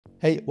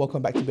Hey,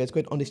 welcome back to Bear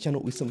Squared. On this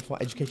channel, we simplify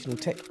educational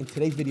tech. In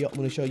today's video, I'm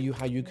going to show you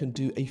how you can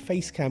do a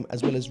face cam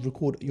as well as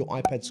record your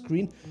iPad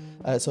screen.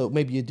 So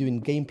maybe you're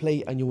doing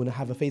gameplay and you want to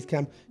have a face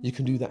cam, you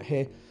can do that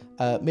here.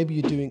 Maybe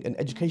you're doing an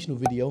educational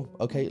video,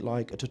 okay,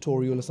 like a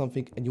tutorial or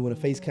something, and you want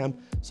a face cam.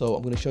 So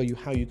I'm going to show you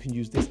how you can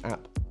use this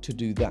app to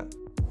do that.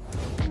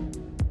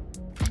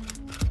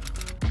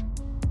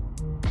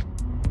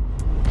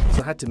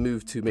 So I had to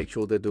move to make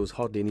sure that there was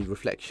hardly any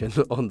reflection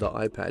on the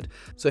iPad.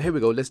 So here we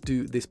go, let's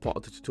do this part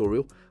of the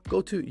tutorial. Go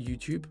to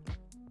YouTube,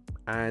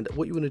 and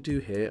what you want to do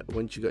here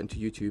once you go into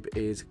YouTube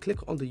is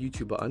click on the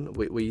YouTube button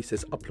where it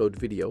says upload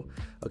video,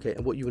 okay,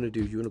 and what you want to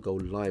do is you want to go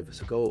live.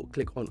 So go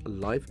click on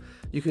live.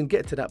 You can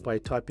get to that by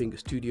typing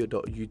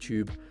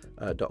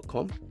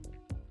studio.youtube.com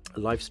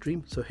live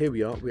stream. So here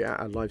we are, we're at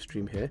our live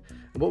stream here,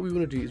 and what we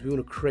want to do is we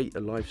want to create a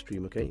live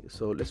stream. Okay,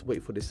 so let's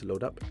wait for this to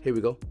load up. Here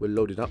we go, we're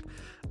loaded up,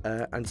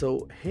 and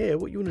so here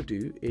what you want to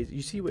do is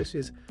you see where it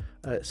says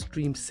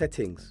stream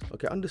settings.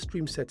 Okay, under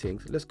stream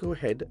settings, let's go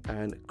ahead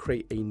and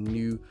create a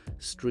new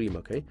stream.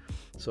 Okay,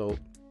 so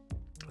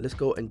let's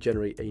go and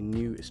generate a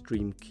new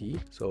stream key.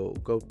 So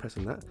go press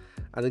on that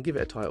and then give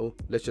it a title.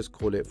 Let's just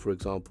call it, for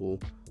example,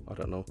 I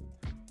don't know,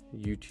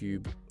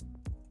 YouTube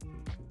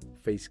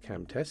face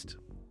cam test.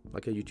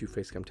 Okay, YouTube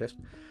facecam test.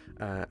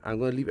 I'm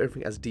going to leave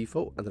everything as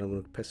default, and then I'm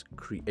going to press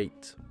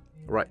create.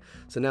 Right,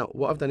 so now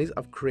what I've done is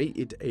I've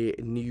created a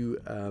new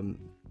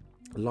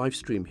live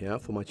stream here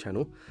for my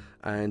channel,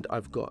 and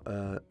I've got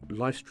a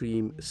live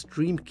stream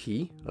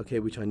key, okay,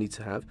 which I need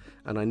to have,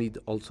 and I need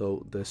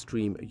also the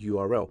stream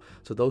URL.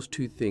 So those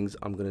two things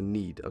I'm going to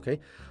need. Okay,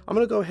 I'm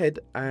going to go ahead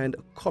and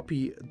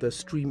copy the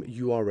stream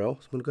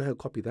URL. So I'm going to go ahead and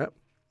copy that.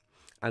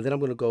 And then I'm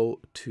going to go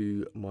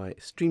to my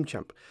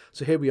StreamChamp.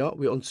 So here we are,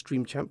 we're on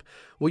StreamChamp.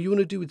 What you want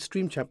to do with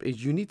StreamChamp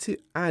is you need to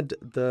add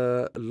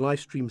the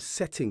live stream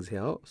settings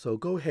here. So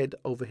go ahead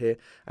over here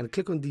and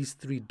click on these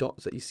three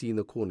dots that you see in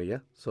the corner, yeah?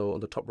 So on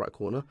the top right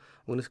corner,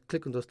 I'm going to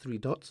click on those three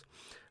dots.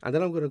 And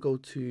then I'm going to go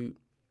to,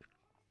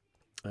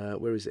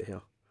 where is it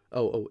here?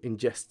 Oh,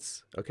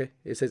 ingests, okay?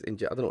 It says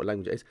ingest, I don't know what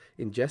language it is.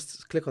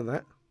 Ingests, click on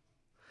that.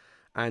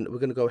 And we're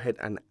going to go ahead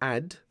and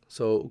add.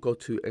 So go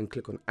to and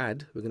click on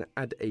add. We're going to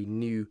add a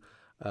new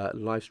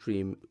live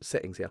stream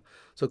settings here.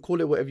 So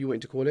call it whatever you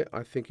want to call it.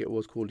 I think it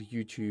was called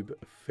YouTube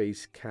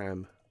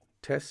Facecam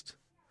Test.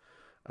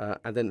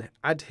 And then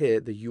add here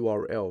the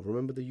URL.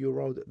 Remember the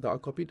URL that I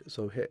copied?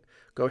 So here,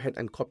 go ahead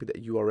and copy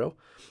that URL,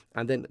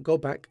 and then go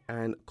back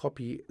and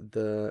copy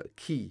the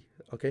key.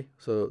 Okay,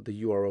 so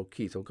the URL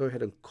key. So go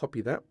ahead and copy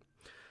that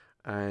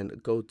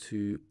and go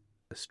to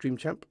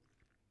StreamChamp,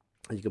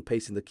 and you can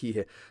paste in the key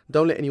here.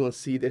 Don't let anyone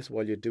see this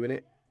while you're doing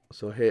it.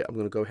 So here, I'm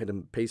going to go ahead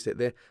and paste it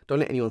there. Don't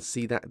let anyone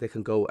see that. They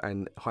can go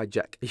and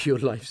hijack your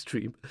live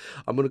stream.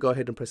 I'm going to go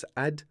ahead and press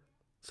add.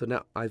 So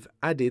now I've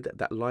added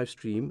that live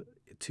stream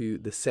to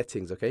the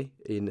settings, okay,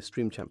 in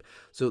StreamChamp.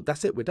 So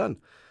that's it, we're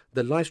done.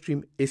 The live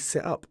stream is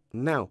set up.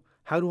 Now,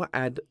 how do I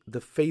add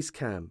the face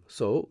cam?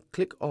 So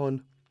click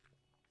on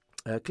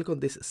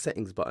this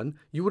settings button.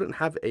 You wouldn't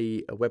have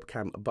a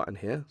webcam button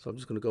here. So I'm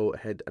just going to go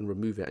ahead and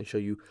remove it and show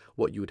you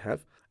what you would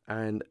have.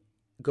 And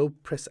go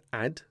press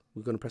add.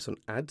 We're going to press on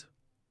add.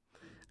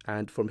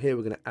 And from here,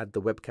 we're going to add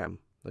the webcam.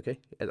 Okay,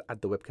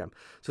 add the webcam.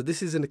 So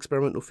this is an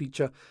experimental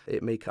feature.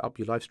 It may cut up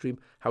your live stream.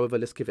 However,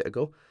 let's give it a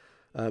go.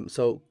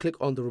 So click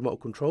on the remote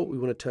control. We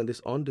want to turn this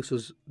on. This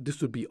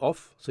would be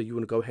off. So you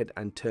want to go ahead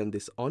and turn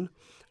this on.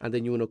 And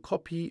then you want to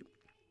copy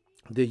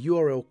the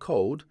URL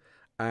code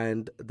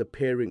and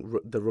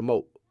the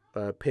remote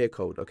pair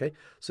code. Okay,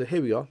 so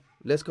here we are.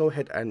 Let's go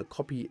ahead and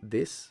copy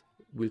this.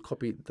 We'll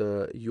copy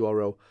the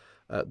URL,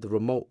 the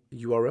remote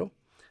URL.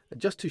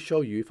 Just to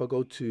show you, if I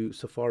go to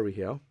Safari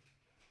here,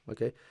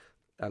 okay,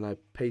 and I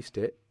paste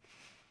it,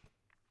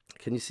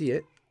 can you see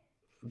it?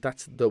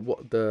 That's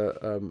what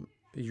the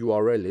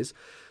URL is.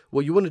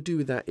 What you want to do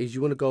with that is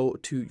you want to go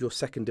to your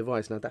second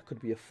device. Now that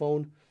could be a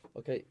phone,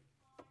 okay,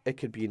 it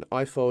could be an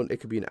iPhone, it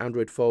could be an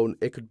Android phone,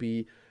 it could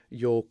be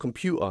your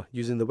computer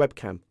using the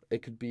webcam,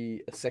 it could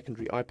be a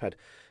secondary iPad.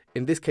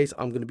 In this case,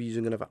 I'm going to be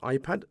using another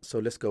iPad, so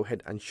let's go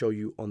ahead and show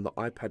you on the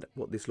iPad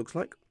what this looks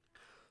like.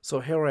 So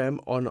here I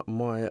am on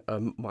my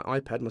my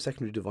iPad, my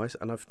secondary device,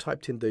 and I've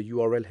typed in the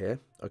URL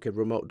here, okay,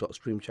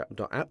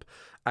 remote.streamchamp.app.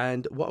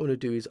 And what I want to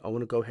do is I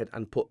want to go ahead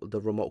and put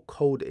the remote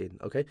code in,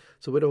 okay?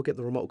 So where do I get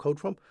the remote code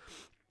from?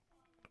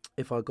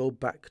 If I go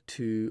back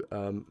to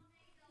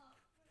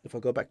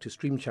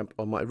StreamChamp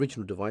on my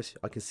original device,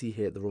 I can see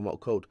here the remote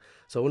code.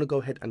 So I want to go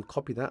ahead and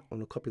copy that. I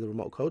want to copy the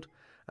remote code,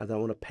 and then I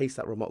want to paste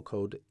that remote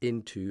code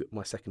into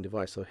my second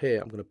device. So here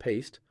I'm going to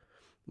paste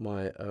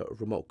my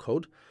remote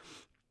code.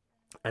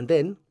 And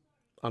then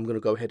I'm going to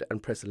go ahead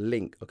and press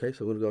link. Okay,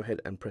 so I'm going to go ahead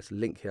and press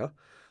link here.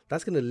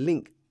 That's going to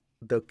link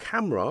the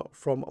camera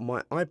from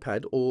my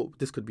iPad, or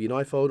this could be an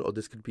iPhone, or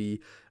this could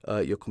be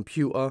your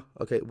computer.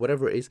 Okay,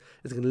 whatever it is,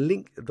 it's going to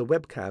link the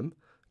webcam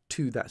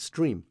to that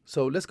stream.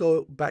 So let's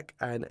go back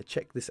and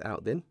check this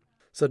out then.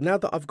 So now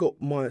that I've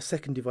got my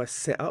second device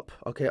set up,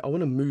 okay, I want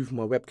to move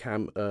my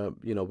webcam,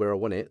 you know, where I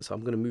want it. So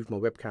I'm going to move my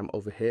webcam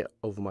over here,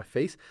 over my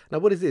face. Now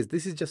what is this?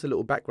 This is just a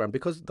little background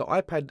because the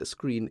iPad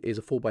screen is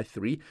a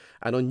 4:3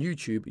 and on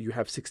YouTube you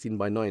have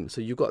 16:9.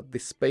 So you've got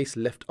this space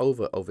left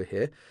over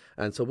here.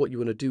 And so what you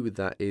want to do with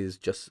that is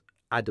just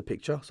add a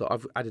picture. So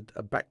I've added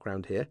a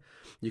background here.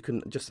 You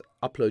can just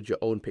upload your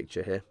own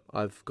picture here.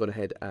 I've gone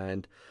ahead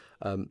and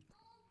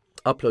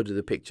uploaded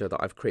the picture that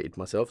I've created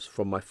myself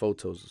from my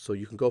photos. So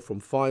you can go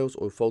from files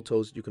or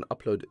photos, you can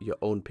upload your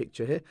own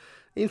picture here.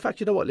 In fact,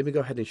 you know what, let me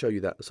go ahead and show you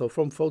that. So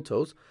from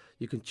photos,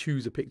 you can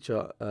choose a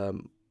picture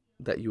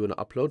that you want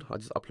to upload. I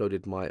just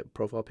uploaded my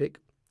profile pic.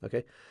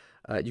 Okay,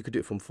 you could do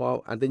it from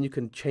file, and then you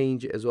can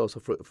change it as well.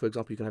 So for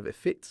example, you can have it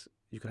fit,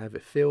 you can have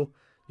it fill,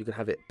 you can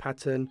have it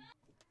pattern.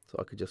 So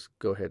I could just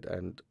go ahead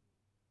and,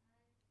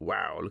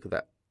 wow, look at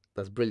that.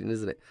 That's brilliant,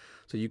 isn't it?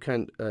 So you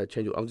can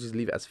change it. I'll just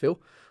leave it as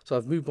fill. So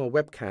I've moved my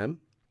webcam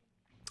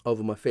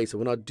over my face. So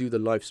when I do the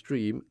live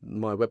stream,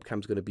 my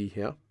webcam's going to be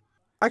here.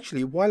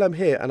 Actually, while I'm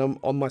here and I'm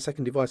on my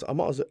second device, I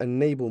might as well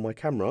enable my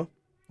camera.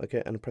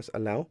 Okay, and press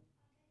allow.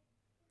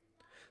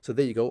 So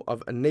there you go.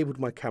 I've enabled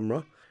my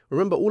camera.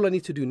 Remember, all I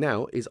need to do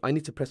now is I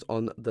need to press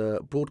on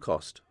the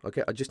broadcast.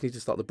 Okay, I just need to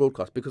start the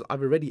broadcast because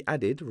I've already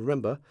added,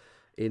 remember,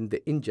 in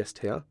the ingest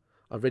here,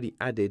 I've already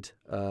added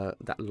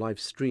that live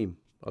stream.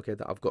 Okay,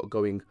 that I've got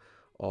going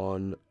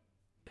on.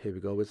 Here we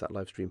go. Where's that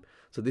live stream?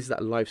 So this is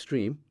that live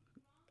stream.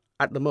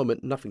 At the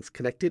moment, nothing's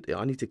connected.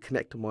 I need to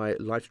connect my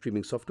live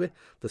streaming software,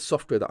 the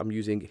software that I'm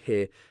using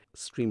here,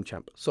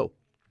 StreamChamp. So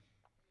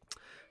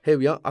here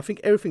we are. I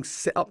think everything's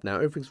set up now.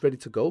 Everything's ready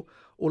to go.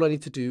 All I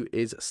need to do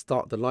is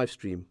start the live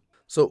stream.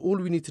 So all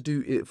we need to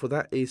do for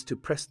that is to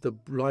press the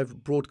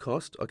live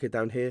broadcast. Okay,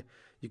 down here,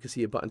 you can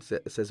see a button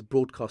that says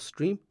broadcast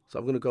stream. So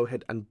I'm going to go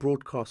ahead and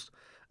broadcast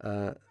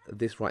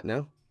this right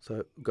now.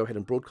 So go ahead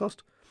and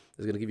broadcast.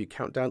 It's going to give you a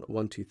countdown,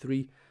 1, 2,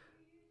 3.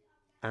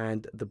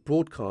 And the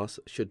broadcast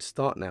should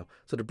start now.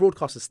 So the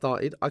broadcast has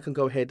started. I can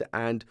go ahead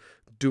and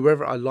do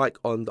whatever I like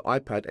on the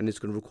iPad, and it's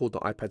going to record the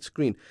iPad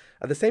screen.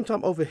 At the same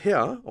time over here,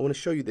 I want to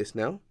show you this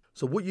now.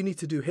 So what you need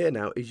to do here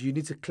now is you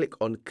need to click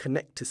on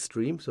connect to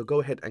stream. So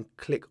go ahead and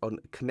click on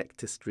connect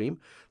to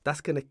stream.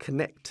 That's going to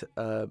connect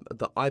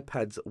the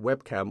iPad's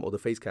webcam or the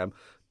face cam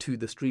to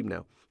the stream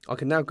now. I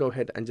can now go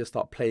ahead and just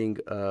start playing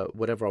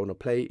whatever I want to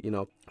play, you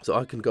know. So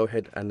I can go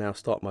ahead and now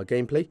start my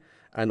gameplay.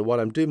 And while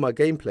I'm doing my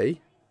gameplay,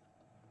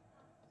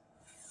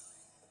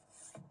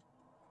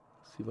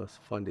 see if I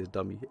find this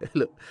dummy.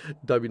 Look,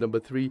 dummy number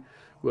 3.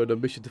 We're on a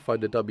mission to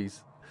find the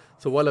dummies.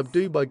 So while I'm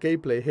doing my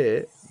gameplay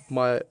here,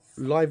 my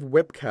live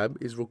webcam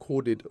is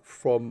recorded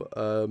from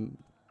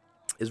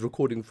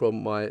recording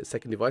from my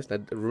second device. Now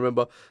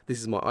remember,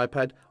 this is my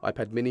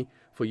iPad mini.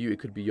 For you, it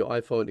could be your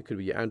iPhone, it could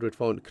be your Android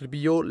phone, it could be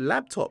your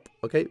laptop,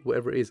 okay,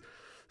 whatever it is.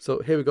 So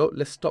here we go.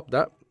 Let's stop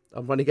that.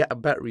 I'm running out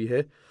of battery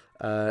here.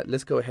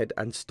 Let's go ahead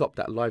and stop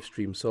that live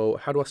stream. So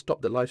how do I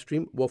stop the live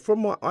stream? Well,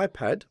 from my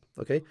iPad,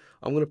 okay,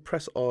 I'm going to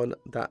press on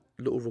that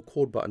little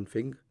record button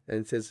thing, and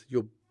it says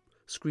your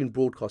screen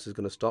broadcast is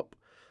going to stop.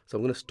 So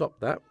I'm going to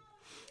stop that,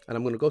 and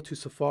I'm going to go to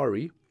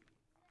Safari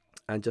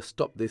and just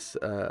stop this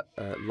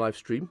live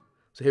stream.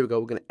 So here we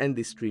go. We're going to end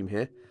this stream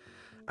here.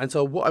 And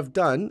so what I've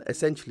done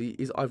essentially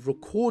is I've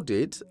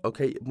recorded,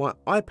 okay, my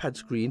iPad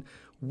screen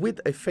with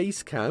a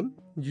face cam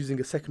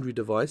using a secondary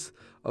device,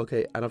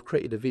 okay, and I've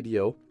created a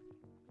video.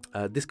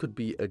 This could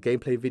be a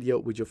gameplay video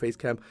with your face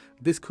cam.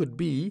 This could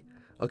be,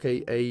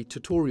 okay, a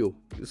tutorial.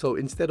 So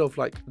instead of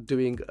like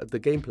doing the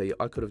gameplay,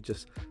 I could have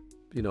just,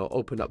 you know,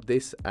 opened up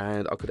this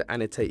and I could have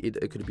annotated.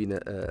 It could have been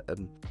a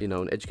you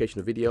know, an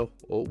educational video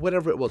or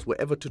whatever it was,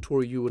 whatever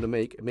tutorial you want to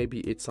make.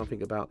 Maybe it's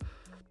something about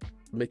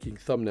making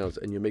thumbnails,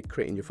 and you're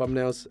creating your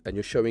thumbnails and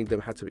you're showing them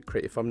how to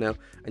create a thumbnail,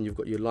 and you've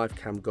got your live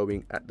cam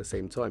going at the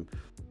same time.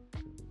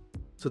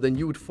 So then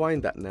you would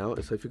find that now.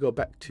 So if you go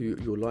back to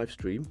your live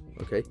stream,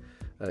 okay,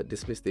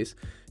 dismiss this,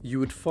 you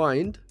would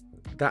find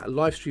that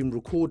live stream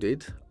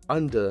recorded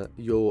under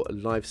your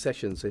live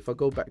session. So if I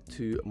go back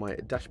to my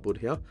dashboard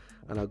here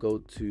and I go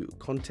to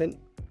content,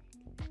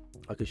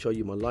 I can show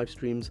you my live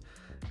streams.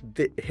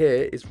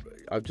 Here is,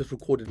 I've just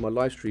recorded my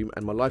live stream,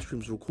 and my live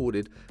stream's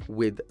recorded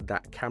with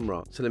that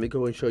camera. So let me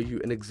go and show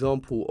you an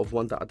example of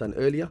one that I've done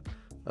earlier.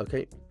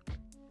 Okay,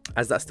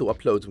 as that still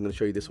uploads, I'm going to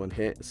show you this one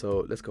here.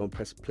 So let's go and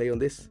press play on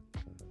this,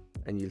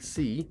 and you'll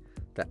see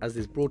that as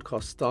this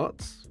broadcast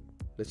starts,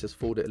 let's just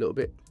forward it a little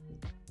bit.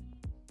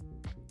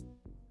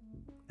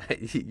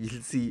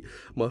 You'll see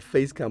my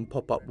face cam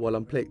pop up while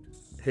I'm playing.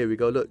 Here we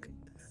go, look.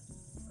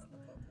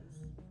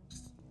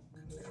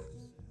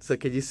 So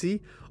can you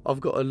see? I've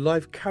got a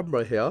live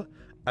camera here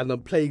and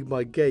I'm playing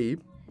my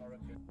game.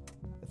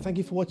 Thank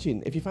you for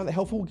watching. If you found it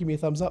helpful, give me a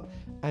thumbs up.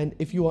 And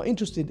if you are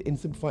interested in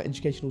simplified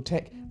educational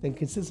tech, then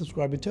consider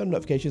subscribing, turn on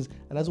notifications.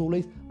 And as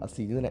always, I'll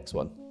see you in the next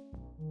one.